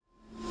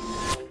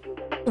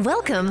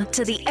Welcome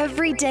to the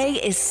Everyday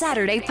is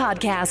Saturday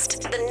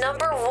podcast, the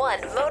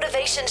 #1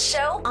 motivation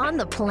show on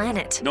the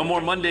planet. No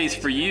more Mondays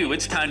for you.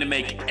 It's time to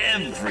make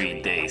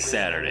every day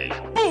Saturday.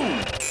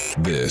 Boom!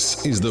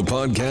 This is the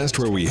podcast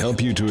where we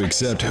help you to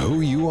accept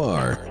who you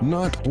are,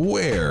 not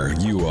where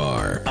you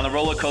are. On the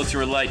roller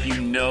coaster of life,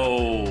 you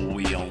know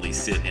we only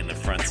sit in the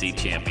front seat,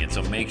 champion.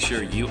 So make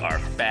sure you are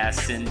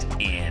fastened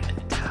in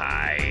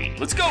tight.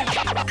 Let's go!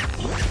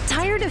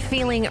 Tired of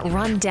feeling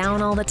run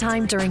down all the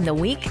time during the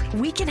week?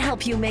 We can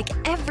help you make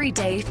every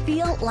day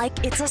feel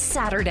like it's a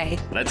Saturday.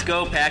 Let's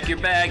go. Pack your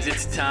bags.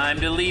 It's time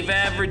to leave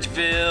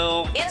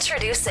Averageville.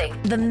 Introducing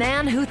the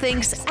man who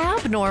thinks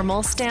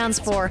abnormal stands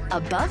for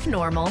above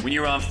normal. When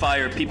you're on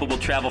fire, people will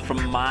travel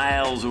from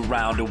miles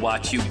around to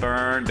watch you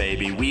burn,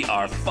 baby. We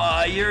are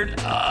fired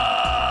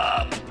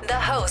up. The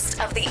host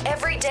of the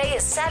Everyday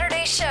is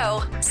Saturday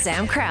show,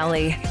 Sam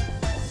Crowley.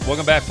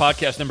 Welcome back,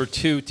 podcast number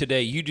 2.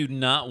 Today, you do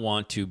not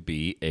want to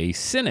be a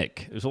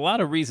cynic. There's a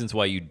lot of reasons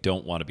why you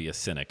don't want to be a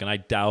cynic, and I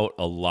doubt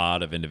a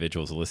lot of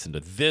individuals who listen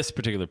to this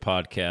particular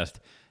podcast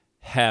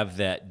have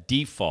that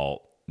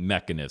default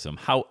mechanism.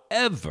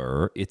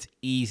 However, it's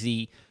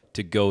easy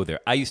to go there.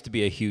 I used to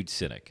be a huge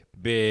cynic,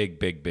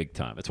 big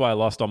time. That's why I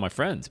lost all my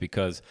friends,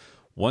 because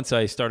once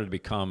I started to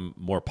become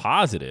more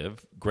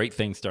positive, great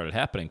things started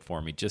happening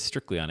for me just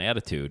strictly on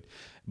attitude.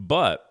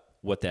 But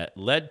what that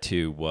led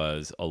to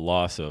was a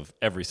loss of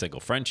every single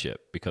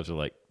friendship, because they're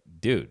like,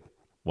 dude,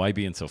 why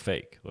being so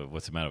fake?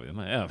 What's the matter with you?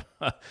 I'm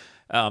like,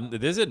 yeah.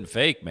 This isn't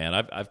fake, man.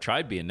 I've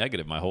tried being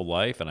negative my whole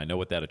life, and I know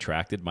what that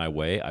attracted my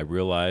way. I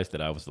realized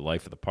that I was the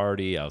life of the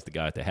party. I was the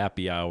guy at the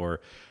happy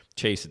hour,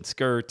 chasing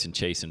skirts and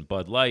chasing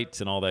Bud Lights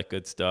and all that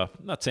good stuff.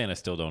 I'm not saying I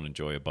still don't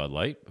enjoy a Bud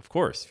Light. Of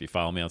course, if you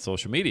follow me on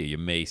social media, you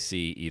may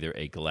see either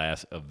a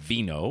glass of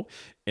vino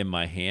in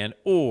my hand,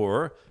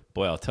 or,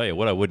 boy, I'll tell you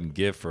what I wouldn't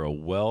give for a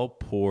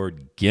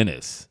well-poured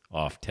Guinness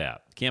off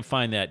tap. Can't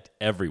find that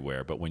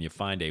everywhere, but when you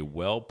find a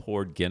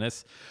well-poured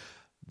Guinness,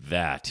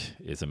 that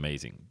is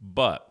amazing.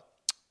 But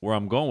where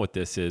I'm going with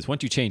this is,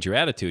 once you change your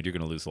attitude, you're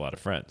going to lose a lot of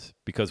friends.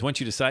 Because once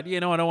you decide, I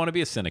don't want to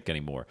be a cynic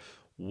anymore,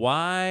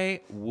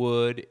 why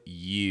would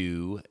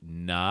you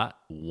not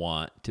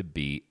want to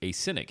be a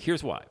cynic?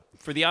 Here's why.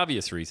 For the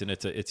obvious reason,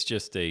 it's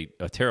just a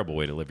terrible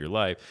way to live your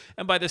life.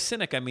 And by the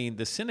cynic, I mean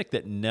the cynic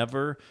that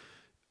never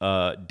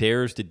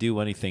dares to do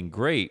anything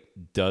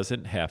great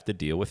doesn't have to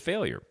deal with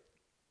failure.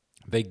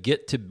 They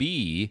get to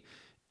be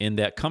in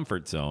that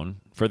comfort zone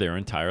for their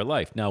entire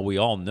life. Now, we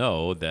all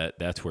know that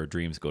that's where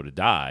dreams go to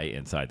die,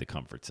 inside the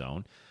comfort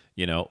zone,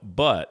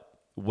 but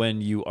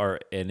when you are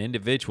an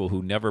individual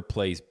who never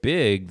plays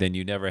big, then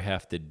you never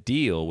have to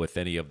deal with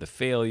any of the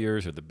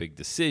failures or the big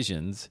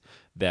decisions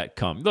that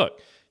come.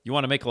 Look, you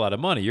want to make a lot of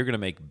money, you're going to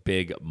make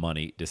big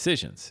money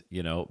decisions.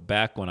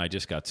 Back when I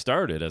just got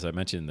started, as I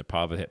mentioned in the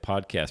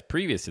podcast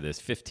previous to this,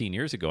 15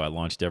 years ago, I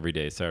launched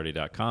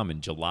EverydaySaturday.com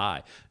in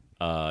July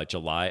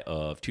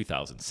of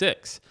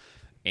 2006.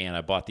 And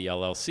I bought the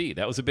LLC.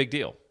 That was a big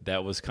deal.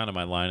 That was kind of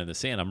my line in the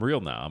sand. I'm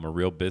real now. I'm a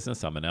real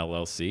business. I'm an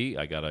LLC.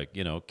 I got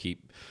to,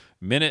 keep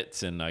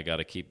minutes, and I got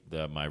to keep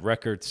my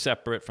records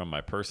separate from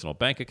my personal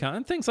bank account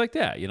and things like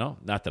that.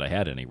 Not that I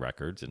had any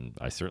records, and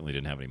I certainly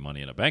didn't have any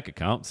money in a bank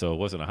account, so it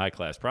wasn't a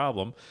high-class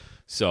problem.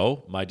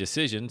 So my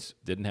decisions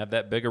didn't have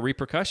that big of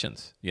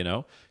repercussions,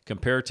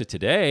 compared to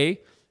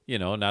today.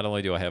 Not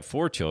only do I have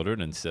 4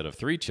 children instead of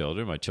 3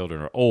 children, my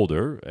children are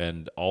older,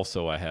 and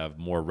also I have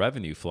more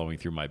revenue flowing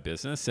through my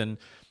business and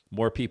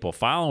more people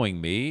following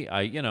me.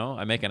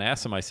 I make an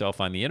ass of myself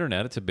on the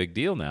internet. It's a big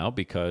deal now,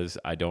 because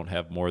I don't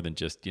have more than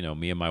just,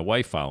 me and my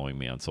wife following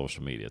me on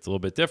social media. It's a little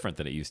bit different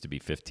than it used to be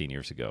 15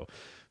 years ago.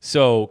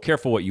 So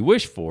careful what you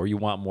wish for. You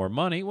want more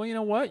money. Well, you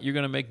know what? You're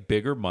going to make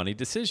bigger money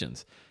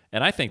decisions.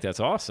 And I think that's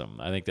awesome.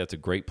 I think that's a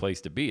great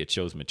place to be. It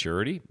shows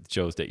maturity. It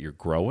shows that you're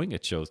growing.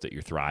 It shows that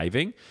you're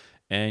thriving.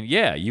 And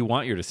yeah, you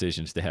want your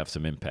decisions to have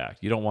some impact.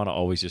 You don't want to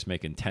always just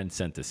making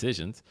 10-cent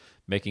decisions.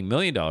 Making $1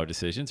 million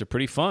decisions are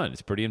pretty fun.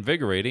 It's pretty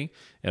invigorating.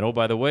 And oh,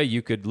 by the way,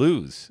 you could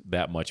lose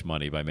that much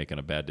money by making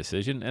a bad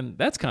decision. And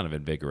that's kind of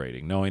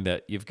invigorating, knowing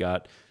that you've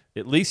got,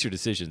 at least your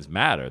decisions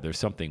matter. There's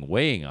something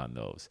weighing on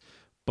those.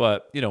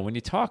 But, when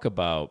you talk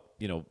about,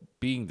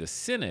 being the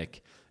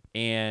cynic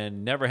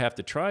and never have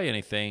to try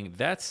anything,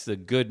 that's the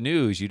good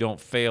news. You don't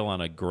fail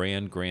on a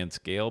grand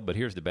scale. But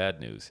here's the bad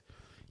news.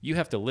 You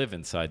have to live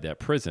inside that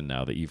prison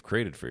now that you've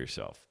created for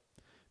yourself.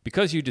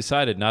 Because you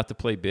decided not to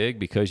play big,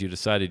 because you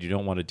decided you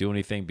don't want to do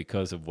anything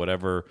because of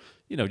whatever,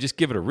 just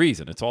give it a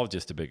reason. It's all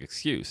just a big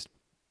excuse.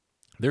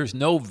 There's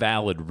no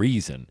valid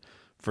reason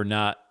for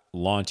not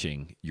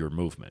launching your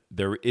movement.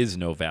 There is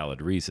no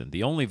valid reason.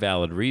 The only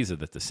valid reason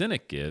that the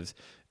cynic gives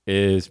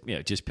is,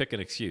 just pick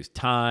an excuse.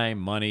 Time,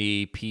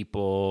 money,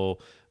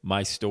 people,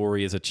 my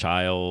story as a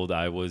child,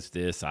 I was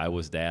this, I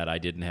was that, I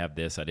didn't have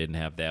this, I didn't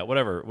have that,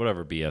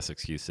 whatever BS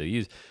excuse they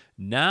use.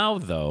 Now,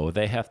 though,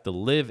 they have to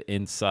live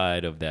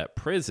inside of that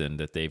prison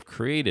that they've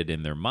created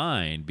in their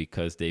mind,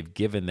 because they've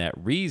given that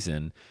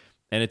reason.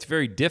 And it's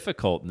very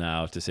difficult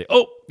now to say,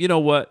 oh, you know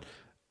what?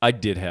 I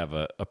did have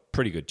a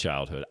pretty good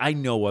childhood. I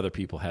know other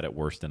people had it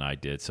worse than I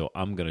did, so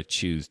I'm going to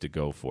choose to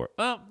go for it.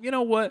 Well, you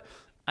know what?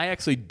 I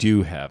actually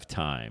do have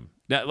time.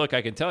 Now, look,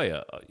 I can tell you,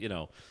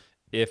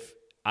 if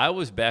I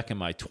was back in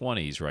my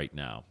 20s right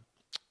now,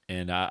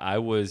 and I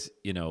was,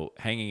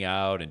 hanging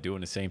out and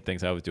doing the same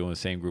things I was doing, the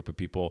same group of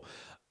people,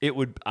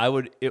 I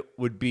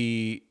would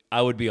be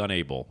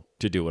unable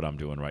to do what I'm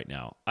doing right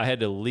now. I had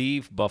to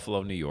leave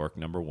Buffalo, New York,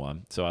 number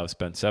one. So I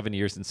spent 7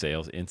 years in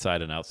sales,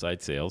 inside and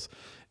outside sales.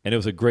 And it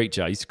was a great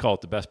job. I used to call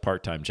it the best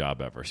part-time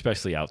job ever,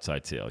 especially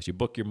outside sales. You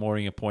book your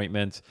morning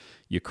appointments,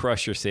 you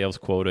crush your sales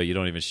quota, you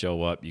don't even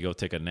show up, you go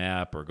take a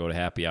nap or go to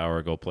happy hour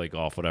or go play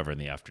golf, whatever, in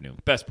the afternoon.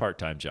 Best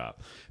part-time job.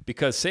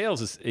 Because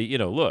sales is,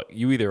 look,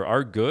 you either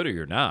are good or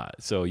you're not.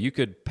 So you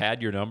could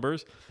pad your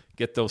numbers,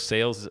 get those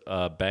sales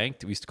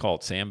banked. We used to call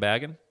it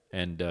sandbagging,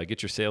 and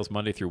get your sales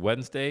Monday through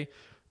Wednesday.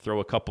 Throw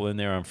a couple in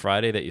there on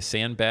Friday that you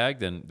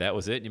sandbagged, and that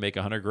was it. And you make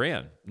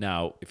 $100,000.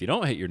 Now, if you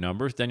don't hit your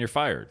numbers, then you're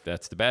fired.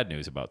 That's the bad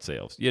news about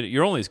sales.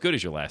 You're only as good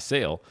as your last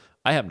sale.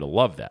 I happen to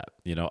love that.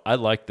 I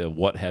like the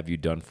 "what have you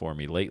done for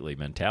me lately"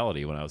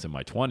 mentality when I was in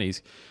my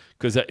 20s,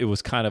 because it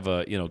was kind of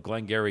a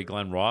Glengarry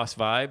Glen Ross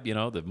vibe.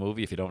 The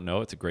movie, if you don't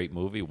know, it's a great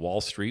movie, Wall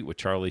Street with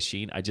Charlie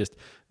Sheen.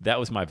 That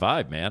was my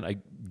vibe, man. I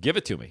give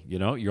it to me.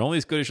 You're only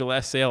as good as your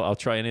last sale. I'll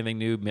try anything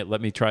new.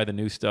 Let me try the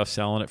new stuff,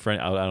 selling it for. I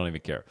don't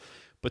even care.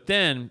 But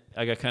then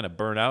I got kind of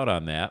burnt out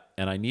on that,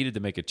 and I needed to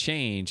make a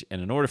change.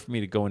 And in order for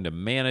me to go into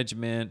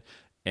management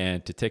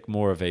and to take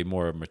more of a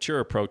more mature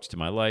approach to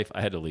my life,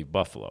 I had to leave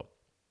Buffalo.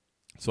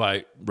 So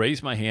I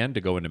raised my hand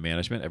to go into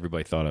management.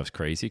 Everybody thought I was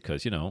crazy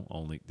because, I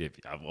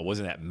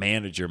wasn't that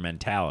manager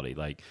mentality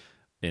like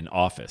in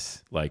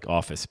office, like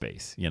office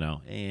space,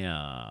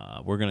 Yeah,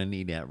 we're going to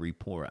need that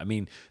report. I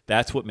mean,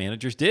 that's what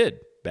managers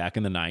did back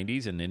in the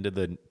 90s and into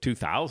the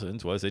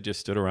 2000s was they just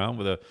stood around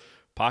with a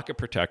pocket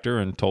protector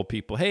and told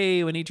people,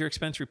 hey, we need your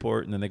expense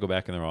report. And then they go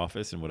back in their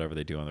office and whatever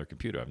they do on their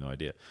computer. I have no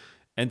idea.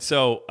 And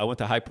so I went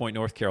to High Point,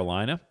 North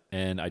Carolina,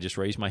 and I just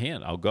raised my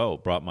hand. I'll go.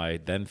 Brought my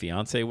then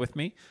fiance with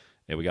me.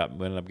 And we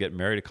ended up getting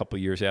married a couple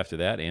of years after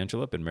that.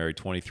 Angela, been married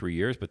 23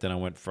 years. But then I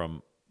went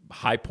from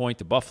High Point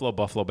to Buffalo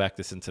back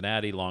to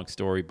Cincinnati. Long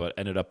story, but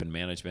ended up in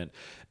management.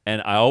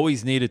 And I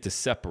always needed to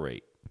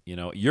separate.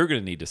 You're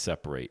going to need to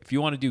separate. If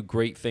you want to do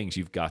great things,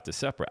 you've got to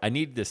separate. I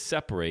needed to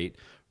separate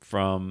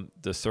from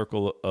the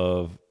circle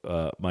of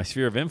my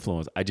sphere of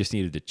influence. I just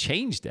needed to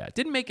change that.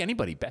 Didn't make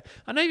anybody bad.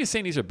 I'm not even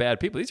saying these are bad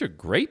people. These are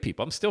great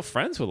people. I'm still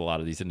friends with a lot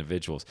of these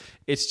individuals.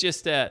 It's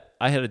just that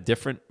I had a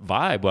different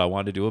vibe what I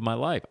wanted to do with my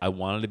life. I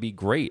wanted to be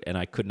great, and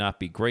I could not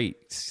be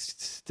great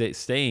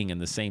staying in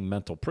the same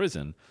mental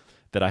prison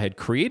that I had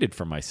created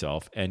for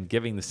myself and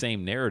giving the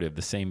same narrative,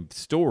 the same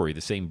story,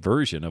 the same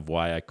version of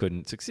why I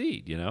couldn't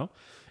succeed,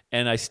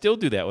 And I still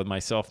do that with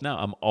myself now.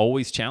 I'm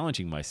always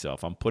challenging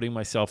myself. I'm putting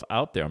myself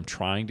out there. I'm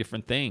trying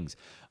different things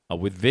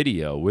with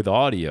video, with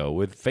audio,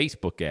 with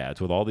Facebook ads,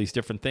 with all these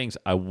different things.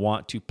 I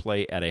want to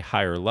play at a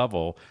higher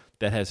level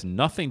that has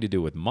nothing to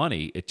do with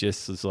money. It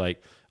just is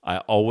like, I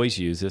always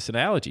use this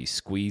analogy,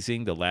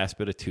 squeezing the last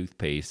bit of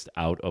toothpaste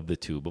out of the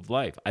tube of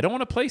life. I don't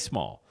want to play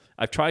small.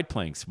 I've tried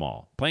playing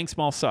small. Playing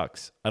small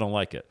sucks. I don't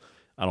like it.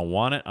 I don't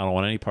want it. I don't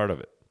want any part of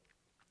it.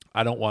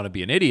 I don't want to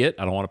be an idiot.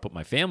 I don't want to put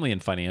my family in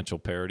financial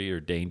parity or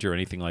danger or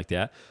anything like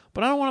that.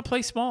 But I don't want to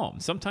play small.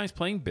 Sometimes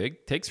playing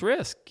big takes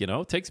risk,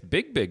 It takes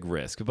big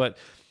risk. But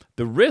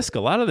the risk, a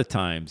lot of the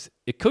times,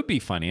 it could be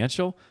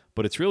financial,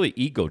 but it's really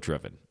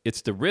ego-driven.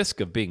 It's the risk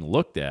of being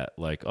looked at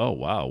like, oh,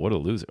 wow, what a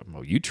loser.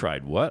 Oh, you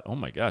tried what? Oh,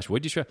 my gosh,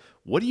 what'd you try?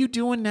 What are you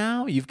doing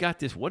now? You've got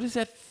this, what is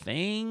that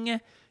thing?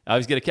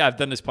 I've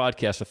done this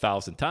podcast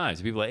 1,000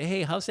 times. People are like,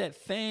 hey, how's that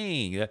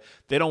thing?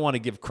 They don't want to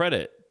give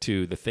credit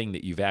to the thing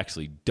that you've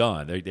actually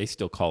done. They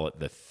still call it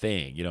the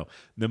thing.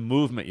 The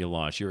movement you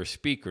launched. You're a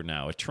speaker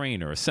now, a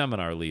trainer, a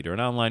seminar leader,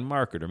 an online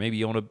marketer. Maybe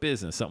you own a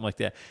business, something like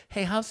that.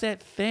 Hey, how's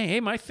that thing? Hey,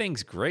 my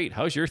thing's great.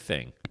 How's your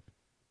thing?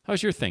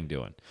 How's your thing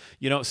doing?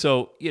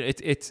 So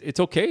it's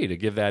okay to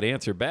give that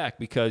answer back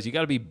because you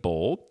got to be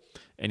bold.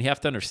 And you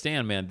have to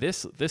understand, man,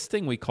 this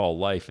thing we call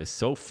life is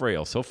so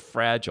frail, so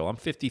fragile. I'm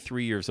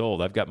 53 years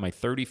old. I've got my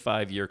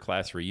 35-year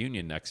class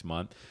reunion next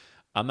month.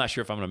 I'm not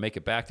sure if I'm going to make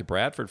it back to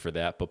Bradford for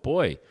that, but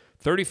boy,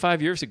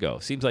 35 years ago,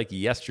 seems like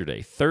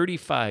yesterday,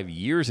 35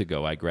 years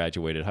ago, I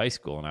graduated high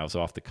school and I was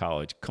off to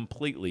college,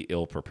 completely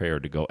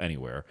ill-prepared to go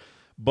anywhere.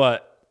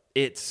 But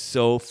it's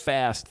so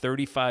fast.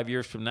 35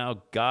 years from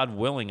now, God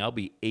willing, I'll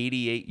be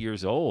 88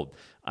 years old.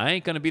 I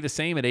ain't going to be the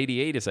same at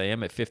 88 as I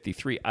am at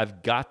 53.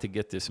 I've got to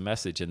get this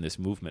message and this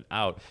movement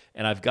out,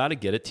 and I've got to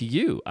get it to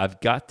you. I've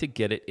got to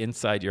get it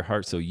inside your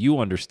heart so you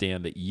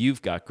understand that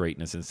you've got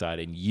greatness inside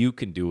and you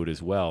can do it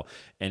as well.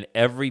 And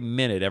every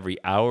minute, every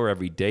hour,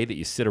 every day that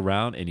you sit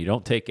around and you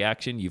don't take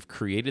action, you've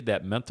created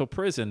that mental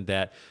prison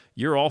that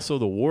you're also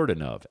the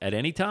warden of. At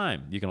any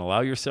time, you can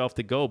allow yourself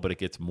to go, but it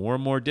gets more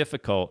and more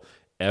difficult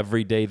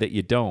every day that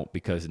you don't,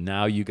 because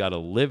now you got to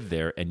live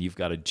there and you've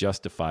got to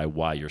justify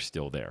why you're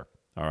still there.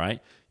 All right?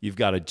 You've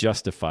got to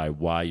justify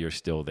why you're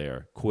still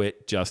there.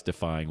 Quit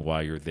justifying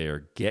why you're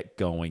there. Get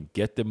going.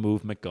 Get the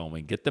movement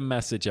going. Get the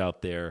message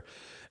out there.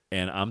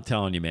 And I'm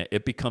telling you, man,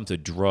 it becomes a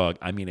drug.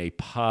 I mean, a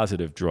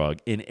positive drug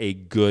in a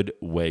good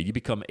way. You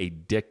become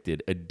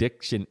addicted.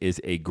 Addiction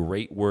is a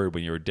great word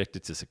when you're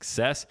addicted to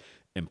success,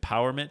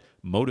 empowerment,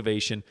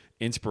 motivation,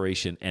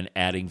 inspiration, and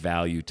adding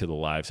value to the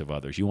lives of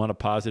others. You want a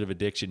positive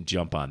addiction?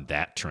 Jump on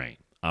that train.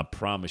 I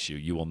promise you,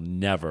 you will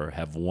never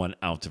have 1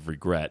 ounce of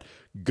regret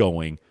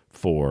going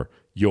for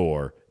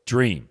your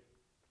dream.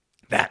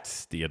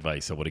 That's the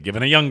advice I would have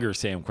given a younger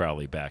Sam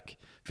Crowley back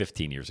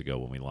 15 years ago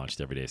when we launched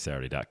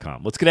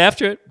EverydaySaturday.com. Let's get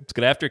after it. Let's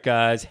get after it,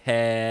 guys.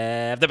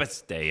 Have the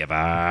best day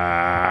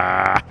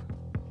ever.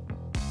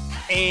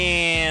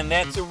 And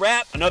that's a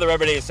wrap. Another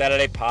Everyday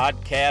Saturday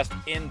podcast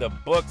in the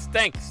books.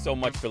 Thanks so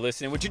much for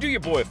listening. Would you do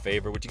your boy a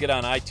favor? Would you get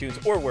on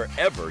iTunes or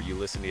wherever you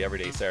listen to the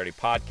Everyday Saturday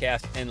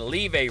podcast and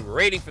leave a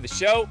rating for the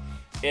show?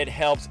 It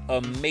helps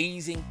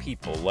amazing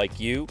people like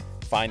you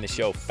find the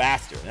show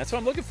faster. And that's what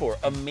I'm looking for,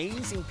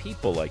 amazing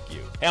people like you.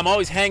 Hey, I'm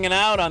always hanging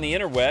out on the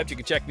interwebs. You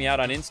can check me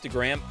out on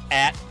Instagram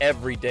at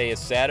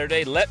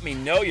EverydayIsSaturday. Let me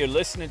know you're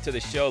listening to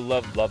the show.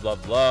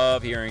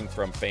 Love hearing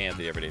from fans of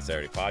the Everyday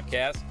Saturday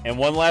podcast. And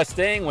one last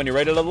thing, when you're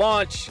ready to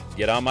launch,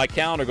 get on my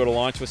calendar, go to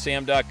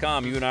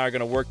launchwithsam.com. You and I are going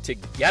to work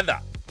together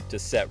to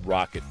set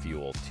rocket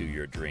fuel to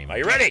your dream. Are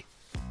you ready?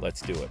 Let's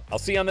do it. I'll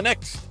see you on the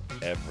next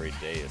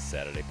Everyday is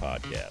Saturday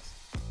podcast.